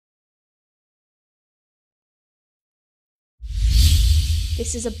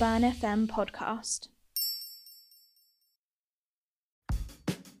This is a Burn FM podcast.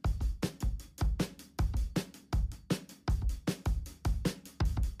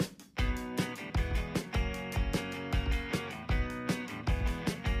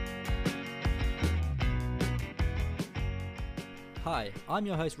 Hi, I'm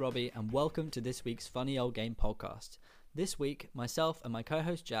your host Robbie and welcome to this week's Funny Old Game podcast. This week, myself and my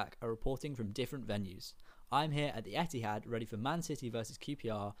co-host Jack are reporting from different venues. I'm here at the Etihad ready for Man City versus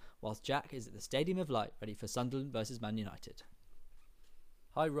QPR, whilst Jack is at the Stadium of Light ready for Sunderland versus Man United.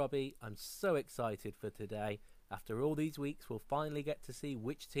 Hi Robbie, I'm so excited for today. After all these weeks, we'll finally get to see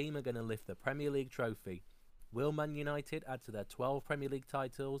which team are going to lift the Premier League trophy. Will Man United add to their 12 Premier League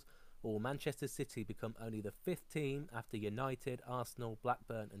titles, or will Manchester City become only the 5th team after United, Arsenal,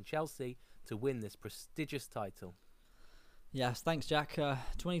 Blackburn and Chelsea to win this prestigious title? Yes, thanks Jack.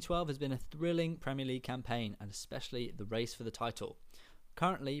 2012 has been a thrilling Premier League campaign and especially the race for the title.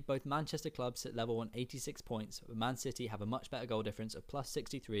 Currently, both Manchester clubs sit level on 86 points, but Man City have a much better goal difference of plus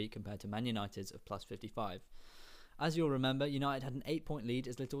 63 compared to Man United's of plus 55. As you'll remember, United had an 8-point lead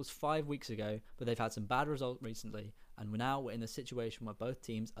as little as 5 weeks ago, but they've had some bad results recently, and we're in a situation where both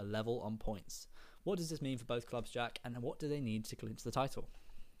teams are level on points. What does this mean for both clubs, Jack, and what do they need to clinch the title?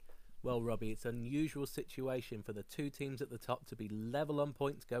 Well, Robbie, it's an unusual situation for the two teams at the top to be level on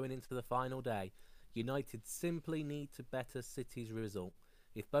points going into the final day. United simply need to better City's result.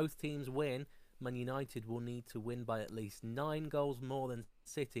 If both teams win, Man United will need to win by at least 9 goals more than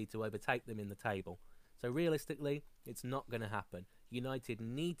City to overtake them in the table. So realistically, it's not going to happen. United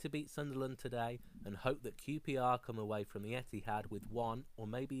need to beat Sunderland today and hope that QPR come away from the Etihad with 1 or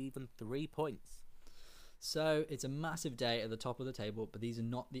maybe even 3 points. So it's a massive day at the top of the table, but these are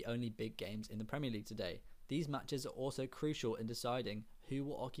not the only big games in the Premier League today. These matches are also crucial in deciding who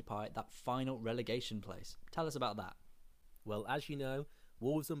will occupy that final relegation place. Tell us about that. Well, as you know,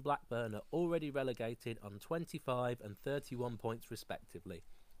 Wolves and Blackburn are already relegated on 25 and 31 points respectively.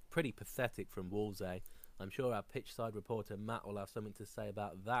 Pretty pathetic from Wolves, eh? I'm sure our pitchside reporter Matt will have something to say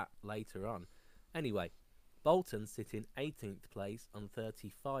about that later on. Anyway, Bolton sit in 18th place on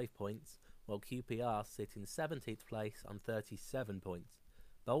 35 points, while QPR sit in 17th place on 37 points.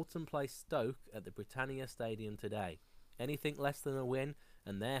 Bolton play Stoke at the Britannia Stadium today. Anything less than a win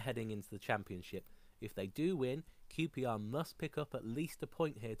and they're heading into the Championship. If they do win, QPR must pick up at least a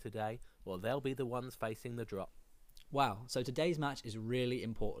point here today, or they'll be the ones facing the drop. Wow, so today's match is really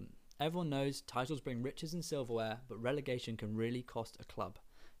important. Everyone knows titles bring riches and silverware, but relegation can really cost a club.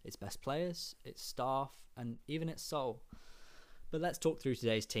 Its best players, its staff, and even its soul. But let's talk through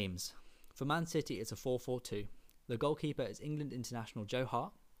today's teams. For Man City, it's a 4-4-2. The goalkeeper is England international Joe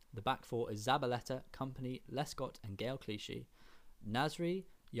Hart. The back four is Zabaleta, Company, Lescott and Gael Clichy. Nasri,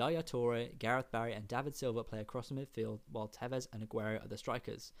 Yaya Toure, Gareth Barry and David Silva play across the midfield, while Tevez and Aguero are the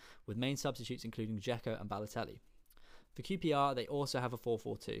strikers, with main substitutes including Dzeko and Balotelli. For QPR, they also have a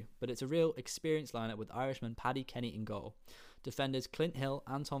 4-4-2, but it's a real experienced lineup with Irishman Paddy Kenny in goal. Defenders Clint Hill,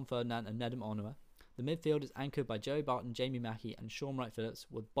 Anton Ferdinand and Nedum Onua. The midfield is anchored by Joey Barton, Jamie Mackie and Sean Wright-Phillips,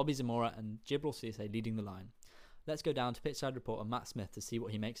 with Bobby Zamora and Gibril Cisse leading the line. Let's go down to pitchside reporter Matt Smith to see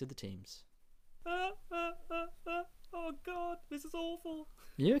what he makes of the teams. Oh god, this is awful.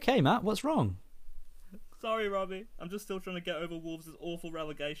 You okay, Matt? What's wrong? Sorry, Robbie. I'm just still trying to get over Wolves' awful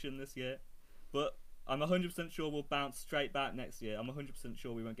relegation this year. But I'm 100% sure we'll bounce straight back next year. I'm 100%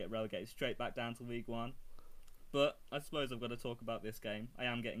 sure we won't get relegated straight back down to League One. But I suppose I've got to talk about this game. I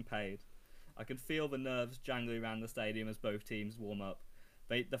am getting paid. I can feel the nerves jangling around the stadium as both teams warm up.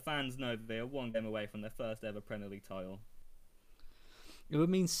 The fans know that they are one game away from their first ever Premier League title. It would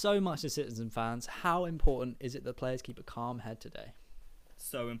mean so much to citizens and fans. How important is it that players keep a calm head today?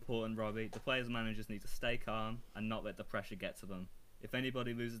 So important, Robbie. The players and managers need to stay calm and not let the pressure get to them. If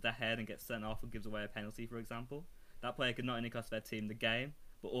anybody loses their head and gets sent off or gives away a penalty, for example, that player could not only cost their team the game,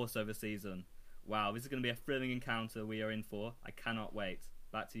 but also the season. Wow, this is going to be a thrilling encounter we are in for. I cannot wait.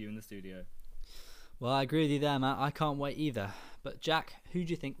 Back to you in the studio. Well, I agree with you there, Matt. I can't wait either. But Jack, who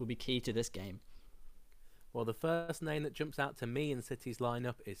do you think will be key to this game? Well, the first name that jumps out to me in City's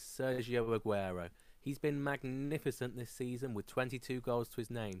lineup is Sergio Aguero. He's been magnificent this season with 22 goals to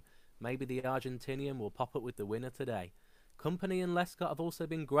his name. Maybe the Argentinian will pop up with the winner today. Company and Lescott have also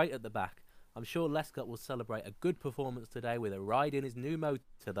been great at the back. I'm sure Lescott will celebrate a good performance today with a ride in his new motor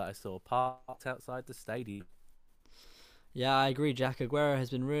that I saw parked outside the stadium. Yeah, I agree, Jack. Aguero has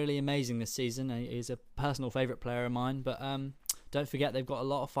been really amazing this season. He's a personal favourite player of mine, but don't forget they've got a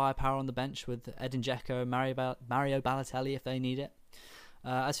lot of firepower on the bench with Edin Dzeko and Mario Balotelli if they need it.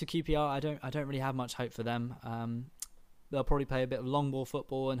 As for QPR, I don't really have much hope for them. They'll probably play a bit of long ball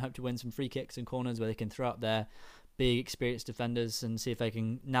football and hope to win some free kicks and corners where they can throw up their big experienced defenders and see if they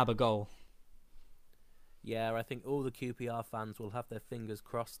can nab a goal. Yeah, I think all the QPR fans will have their fingers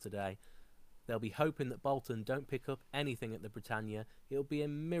crossed today. They'll be hoping that Bolton don't pick up anything at the Britannia. It'll be a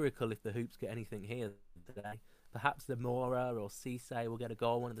miracle if the Hoops get anything here today. Perhaps the Mora or Cisse will get a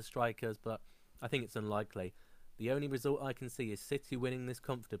goal, one of the strikers, but I think it's unlikely. The only result I can see is City winning this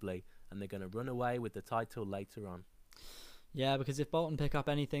comfortably, and they're going to run away with the title later on. Yeah, because if Bolton pick up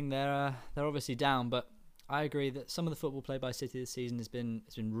anything, they're obviously down. But I agree that some of the football played by City this season has been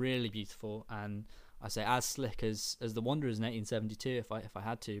really beautiful, and I say as slick as the Wanderers in 1872 if I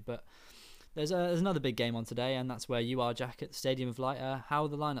had to. But there's another big game on today, and that's where you are, Jack, at the Stadium of Light. How are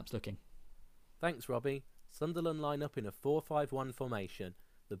the lineups looking? Thanks, Robbie. Sunderland line up in a 4-5-1 formation.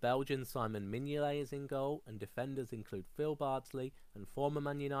 The Belgian Simon Mignolet is in goal, and defenders include Phil Bardsley and former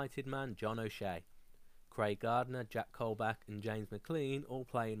Man United man John O'Shea. Craig Gardner, Jack Colback and James McLean all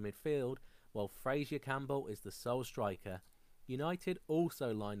play in midfield, while Fraser Campbell is the sole striker. United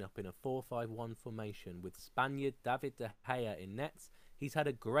also line up in a 4-5-1 formation with Spaniard David De Gea in nets. He's had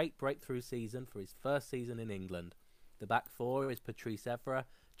a great breakthrough season for his first season in England. The back four is Patrice Evra,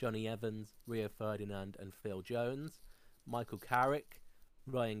 Johnny Evans, Rio Ferdinand and Phil Jones. Michael Carrick,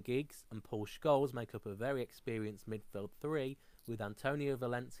 Ryan Giggs and Paul Scholes make up a very experienced midfield three, with Antonio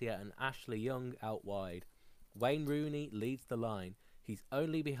Valencia and Ashley Young out wide. Wayne Rooney leads the line. He's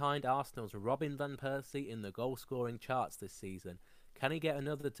only behind Arsenal's Robin van Persie in the goal-scoring charts this season. Can he get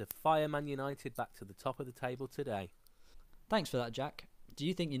another to fire Man United back to the top of the table today? Thanks for that, Jack. Do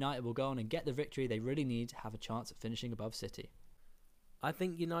you think United will go on and get the victory they really need to have a chance at finishing above City? I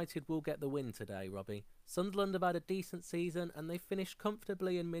think United will get the win today, Robbie. Sunderland have had a decent season and they finished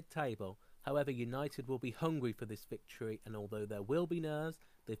comfortably in mid-table. However, United will be hungry for this victory, and although there will be nerves,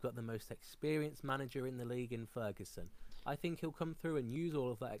 they've got the most experienced manager in the league in Ferguson. I think he'll come through and use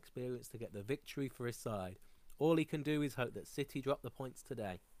all of that experience to get the victory for his side. All he can do is hope that City drop the points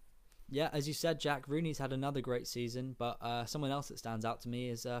today. Yeah, as you said, Jack, Rooney's had another great season, but someone else that stands out to me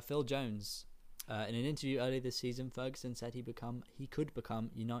is Phil Jones. In an interview earlier this season, Ferguson said he could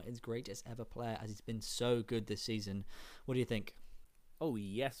become United's greatest ever player, as he's been so good this season. What do you think? Oh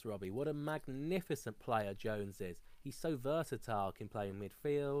yes, Robbie, what a magnificent player Jones is. He's so versatile, can play in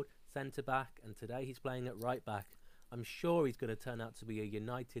midfield, centre-back, and today he's playing at right-back. I'm sure he's going to turn out to be a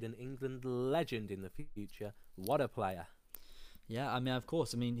United and England legend in the future. What a player. Yeah, of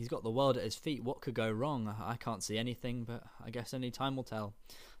course. He's got the world at his feet. What could go wrong? I can't see anything, but I guess only time will tell.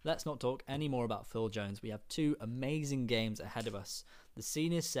 Let's not talk any more about Phil Jones. We have two amazing games ahead of us. The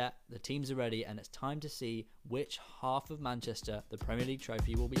scene is set, the teams are ready, and it's time to see which half of Manchester the Premier League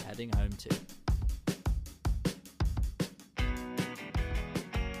trophy will be heading home to.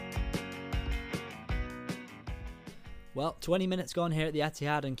 Well, 20 minutes gone here at the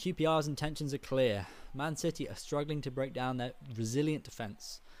Etihad, and QPR's intentions are clear. Man City are struggling to break down their resilient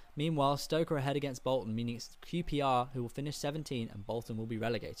defence. Meanwhile, Stoke are ahead against Bolton, meaning it's QPR who will finish 17 and Bolton will be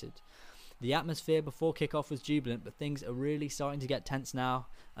relegated. The atmosphere before kickoff was jubilant, but things are really starting to get tense now.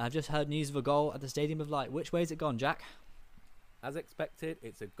 I've just heard news of a goal at the Stadium of Light. Which way has it gone, Jack? As expected,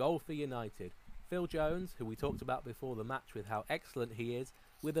 it's a goal for United. Phil Jones, who we talked about before the match with how excellent he is,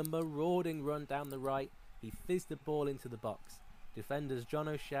 with a marauding run down the right, he fizzed the ball into the box. Defenders John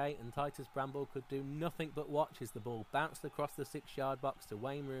O'Shea and Titus Bramble could do nothing but watch as the ball bounced across the 6-yard box to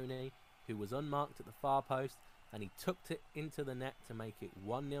Wayne Rooney, who was unmarked at the far post, and he tucked it into the net to make it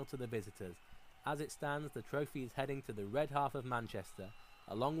 1-0 to the visitors. As it stands, the trophy is heading to the red half of Manchester.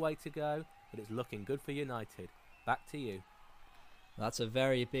 A long way to go, but it's looking good for United. Back to you. That's a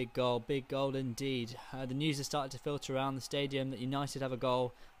very big goal indeed. The news has started to filter around the stadium that United have a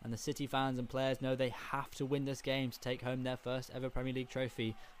goal, and the City fans and players know they have to win this game to take home their first ever Premier League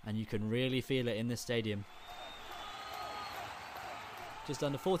trophy, and you can really feel it in this stadium. Just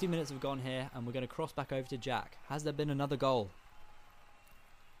under 40 minutes have gone here, and we're going to cross back over to Jack. Has there been another goal?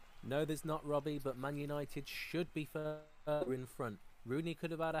 No, there's not, Robbie, but Man United should be further in front. Rooney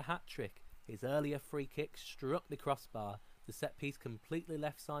could have had a hat-trick. His earlier free kick struck the crossbar. The set piece completely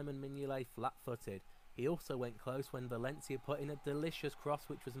left Simon Mignolet flat-footed. He also went close when Valencia put in a delicious cross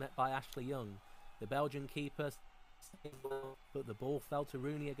which was met by Ashley Young. The Belgian keeper, but the ball fell to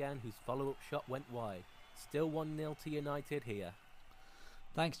Rooney again, whose follow-up shot went wide. Still 1-0 to United here.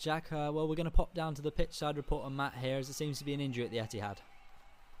 Thanks, Jack. Well, we're going to pop down to the pitch side report on Matt here, as there seems to be an injury at the Etihad.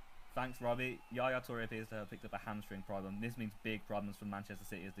 Thanks, Robbie. Yaya Toure appears to have picked up a hamstring problem. This means big problems for Manchester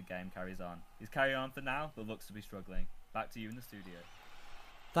City as the game carries on. He's carrying on for now, but looks to be struggling. Back to you in the studio.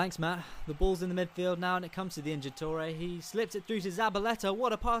 Thanks, Matt. The ball's in the midfield now, and it comes to the injured Toure. He slips it through to Zabaleta.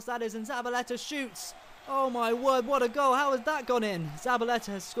 What a pass that is, and Zabaleta shoots. Oh my word, what a goal. How has that gone in? Zabaleta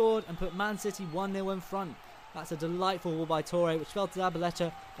has scored and put Man City 1-0 in front. That's a delightful ball by Toure, which fell to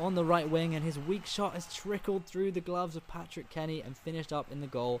Zabaleta on the right wing, and his weak shot has trickled through the gloves of Patrick Kenny and finished up in the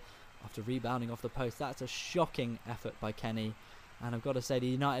goal after rebounding off the post. That's a shocking effort by Kenny, and I've got to say the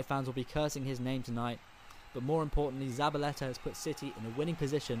United fans will be cursing his name tonight. But more importantly, Zabaleta has put City in a winning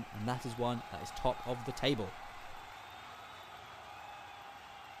position, and that is one that is top of the table.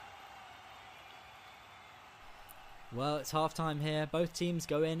 Well, it's half time here. Both teams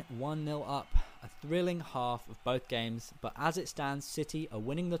go in 1-0 up. A thrilling half of both games, but as it stands, City are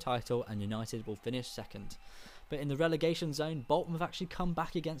winning the title and United will finish second. But in the relegation zone, Bolton have actually come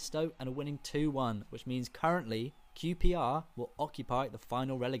back against Stoke and are winning 2-1, which means currently QPR will occupy the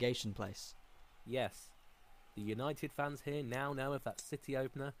final relegation place. Yes, the United fans here now know of that City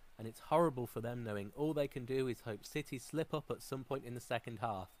opener, and it's horrible for them knowing all they can do is hope City slip up at some point in the second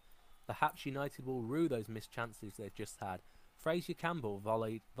half. Perhaps United will rue those missed chances they've just had. Fraser Campbell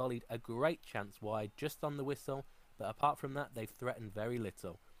volleyed a great chance wide just on the whistle, but apart from that they've threatened very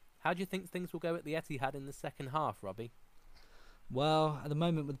little. How do you think things will go at the Etihad in the second half, Robbie? Well, at the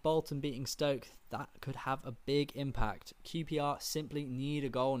moment with Bolton beating Stoke, that could have a big impact. QPR simply need a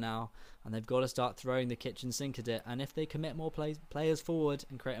goal now, and they've got to start throwing the kitchen sink at it. And if they commit more players forward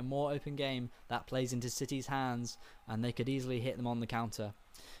and create a more open game, that plays into City's hands, and they could easily hit them on the counter.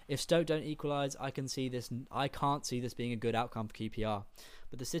 If Stoke don't equalise, I can't see this being a good outcome for QPR.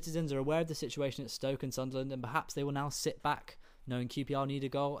 But the citizens are aware of the situation at Stoke and Sunderland, and perhaps they will now sit back, knowing QPR need a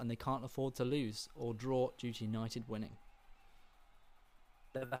goal and they can't afford to lose or draw due to United winning.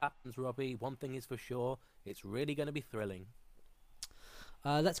 Whatever happens, Robbie, one thing is for sure, it's really going to be thrilling.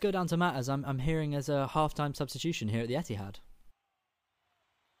 Let's go down to Matt, as I'm hearing as a half-time substitution here at the Etihad.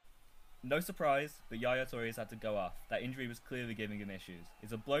 No surprise, but Yaya Toure has had to go off. That injury was clearly giving him issues.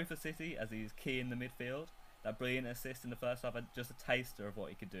 It's a blow for City as he's key in the midfield. That brilliant assist in the first half had just a taster of what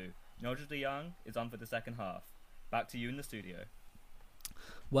he could do. Nigel de Jong is on for the second half. Back to you in the studio.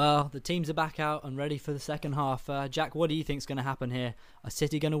 Well, the teams are back out and ready for the second half. Jack, what do you think is going to happen here? Are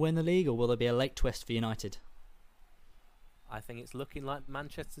City going to win the league, or will there be a late twist for United? I think it's looking like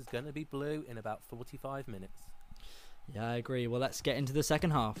Manchester's going to be blue in about 45 minutes. Yeah, I agree. Well, let's get into the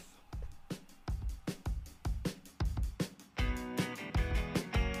second half.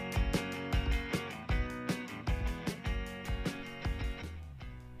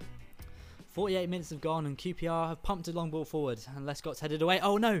 48 minutes have gone and QPR have pumped a long ball forward and Lescott's headed away.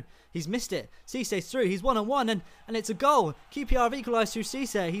 Oh no, he's missed it. Cissé's through, he's 1-on-1 and it's a goal. QPR have equalised through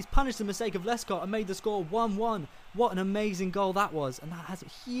Cissé. He's punished the mistake of Lescott and made the score 1-1. What an amazing goal that was, and that has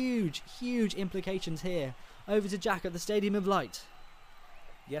huge, huge implications here. Over to Jack at the Stadium of Light.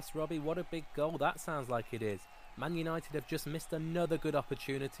 Yes, Robbie, what a big goal that sounds like it is. Man United have just missed another good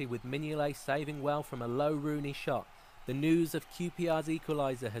opportunity with Mignolet saving well from a low Rooney shot. The news of QPR's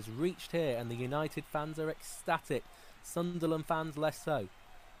equaliser has reached here and the United fans are ecstatic. Sunderland fans less so.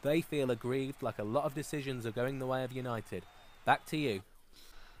 They feel aggrieved, like a lot of decisions are going the way of United. Back to you.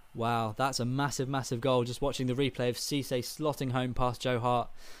 Wow, that's a massive, massive goal. Just watching the replay of Cissé slotting home past Joe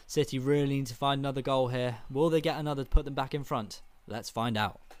Hart. City really need to find another goal here. Will they get another to put them back in front? Let's find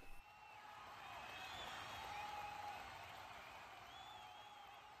out.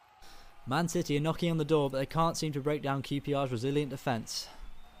 Man City are knocking on the door, but they can't seem to break down QPR's resilient defence.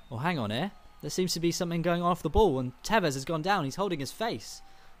 Well, hang on here. There seems to be something going on off the ball, and Tevez has gone down. He's holding his face.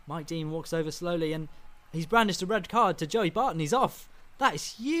 Mike Dean walks over slowly, and he's brandished a red card to Joey Barton. He's off. That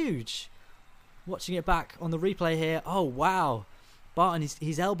is huge. Watching it back on the replay here. Oh, wow. Barton,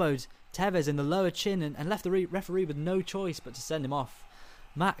 he's elbowed Tevez in the lower chin and left the referee with no choice but to send him off.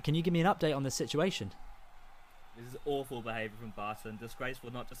 Matt, can you give me an update on this situation? This is awful behaviour from Barton,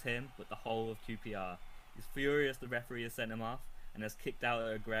 disgraceful not just him, but the whole of QPR. He's furious the referee has sent him off, and has kicked out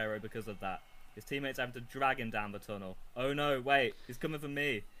at Aguero because of that. His teammates having to drag him down the tunnel. Oh no, wait, he's coming for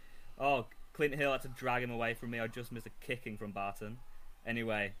me. Oh, Clint Hill had to drag him away from me, I just missed a kicking from Barton.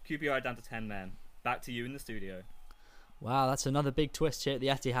 Anyway, QPR are down to 10 men. Back to you in the studio. Wow, that's another big twist here at the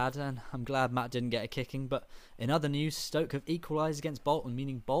Etihad, and I'm glad Matt didn't get a kicking. But in other news, Stoke have equalised against Bolton,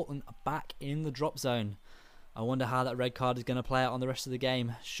 meaning Bolton are back in the drop zone. I wonder how that red card is going to play out on the rest of the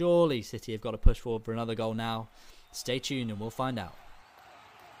game. Surely City have got to push forward for another goal now. Stay tuned and we'll find out.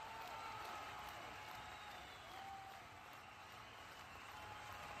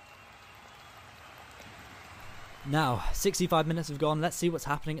 Now, 65 minutes have gone. Let's see what's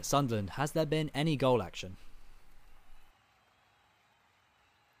happening at Sunderland. Has there been any goal action?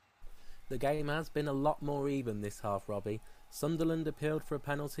 The game has been a lot more even this half, Robbie. Sunderland appealed for a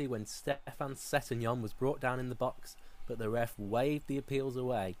penalty when Stefan Settignon was brought down in the box, but the ref waved the appeals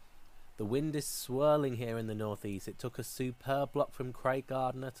away. The wind is swirling here in the northeast. It took a superb block from Craig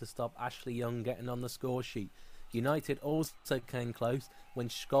Gardner to stop Ashley Young getting on the score sheet. United also came close when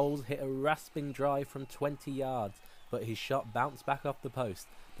Scholes hit a rasping drive from 20 yards, but his shot bounced back off the post.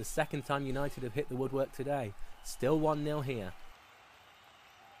 The second time United have hit the woodwork today. Still 1-0 here.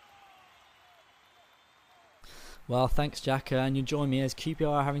 Well, thanks, Jack, and you join me as QPR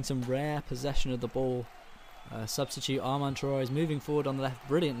are having some rare possession of the ball. Substitute Armand Traore is moving forward on the left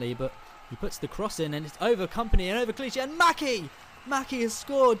brilliantly, but he puts the cross in and it's over Company and over Clichy, and Mackie has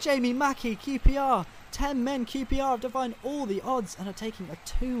scored. Jamie Mackie, QPR. 10 men QPR have defied all the odds and are taking a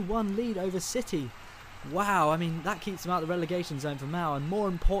 2-1 lead over City. Wow, I mean, that keeps them out of the relegation zone for now, and more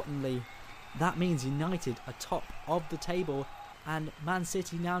importantly, that means United are top of the table and Man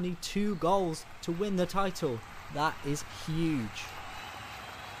City now need 2 goals to win the title. That is huge.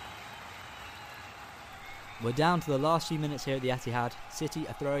 We're down to the last few minutes here at the Etihad. City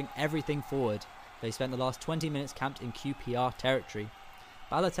are throwing everything forward. They spent the last 20 minutes camped in QPR territory.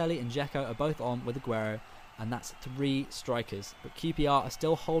 Balotelli and Dzeko are both on with Aguero, and that's 3 strikers. But QPR are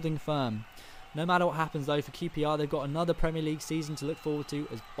still holding firm. No matter what happens though for QPR, they've got another Premier League season to look forward to,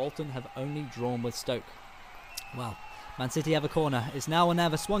 as Bolton have only drawn with Stoke. Well, Man City have a corner. It's now or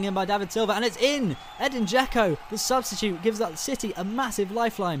never, swung in by David Silva, and it's in! Edin Dzeko, the substitute, gives that City a massive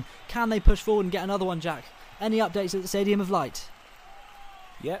lifeline. Can they push forward and get another one, Jack? Any updates at the Stadium of Light?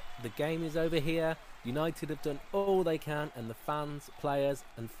 Yep, the game is over here. United have done all they can, and the fans, players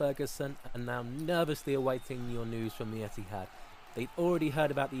and Ferguson are now nervously awaiting your news from the Etihad. They'd already heard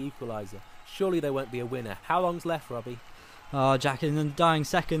about the equaliser. Surely there won't be a winner. How long's left, Robbie? Oh, Jack, in the dying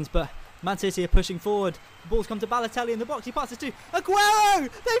seconds, but Man City are pushing forward. The ball's come to Balotelli in the box. He passes to Aguero!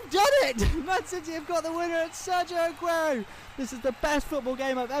 They've done it! Man City have got the winner. It's Sergio Aguero. This is the best football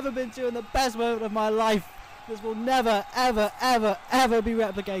game I've ever been to and the best moment of my life. This will never, ever, ever, ever be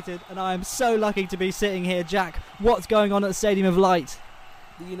replicated. And I am so lucky to be sitting here, Jack. What's going on at the Stadium of Light?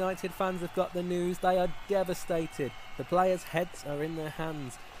 The United fans have got the news. They are devastated. The players' heads are in their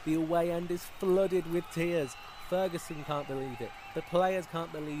hands. The away end is flooded with tears. Ferguson can't believe it. The players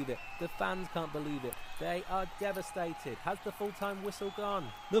can't believe it. The fans can't believe it. They are devastated. Has the full-time whistle gone?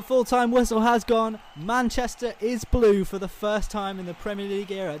 The full-time whistle has gone. Manchester is blue for the first time in the Premier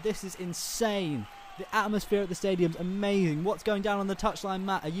League era. This is insane. The atmosphere at the stadium's amazing. What's going down on the touchline,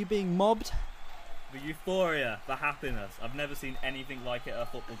 Matt? Are you being mobbed? The euphoria, the happiness. I've never seen anything like it at a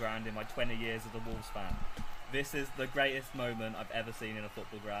football ground in my 20 years as a Wolves fan. This is the greatest moment I've ever seen in a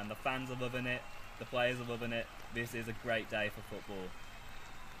football ground. The fans are loving it. The players are loving it. This is a great day for football.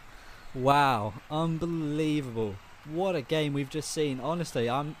 Wow, unbelievable. What a game we've just seen. Honestly,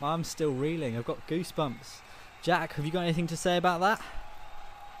 I'm still reeling. I've got goosebumps. Jack, have you got anything to say about that?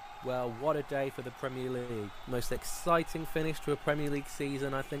 Well, what a day for the Premier League. Most exciting finish to a Premier League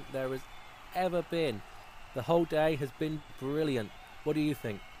season I think there has ever been. The whole day has been brilliant. What do you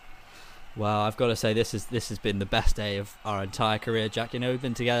think? Well, I've got to say this has been the best day of our entire career, Jack. You know, we've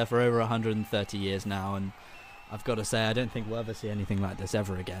been together for over 130 years now, and I've got to say I don't think we'll ever see anything like this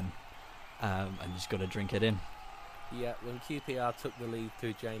ever again. And just got to drink it in. Yeah, when QPR took the lead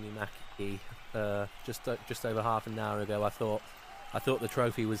through Jamie Mackie just over half an hour ago, I thought the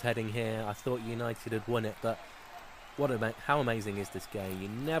trophy was heading here. I thought United had won it, but how amazing is this game? You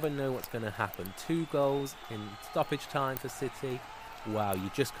never know what's going to happen. 2 goals in stoppage time for City. Wow, you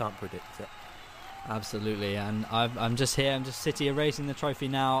just can't predict it. Absolutely, and I'm just here. I'm just City erasing the trophy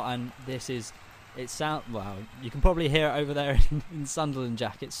now, and wow, you can probably hear it over there in Sunderland,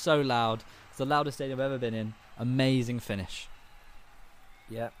 Jack. It's so loud. It's the loudest stadium I've ever been in. Amazing finish.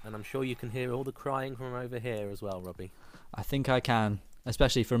 Yeah, and I'm sure you can hear all the crying from over here as well, Robbie. I think I can,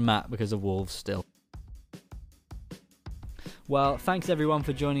 especially from Matt because of Wolves still. Well, thanks everyone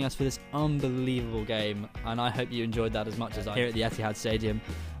for joining us for this unbelievable game, and I hope you enjoyed that as much as I here at the Etihad Stadium.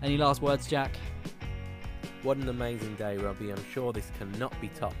 Any last words, Jack? What an amazing day, Robbie. I'm sure this cannot be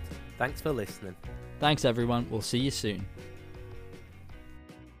topped. Thanks for listening. Thanks everyone. We'll see you soon.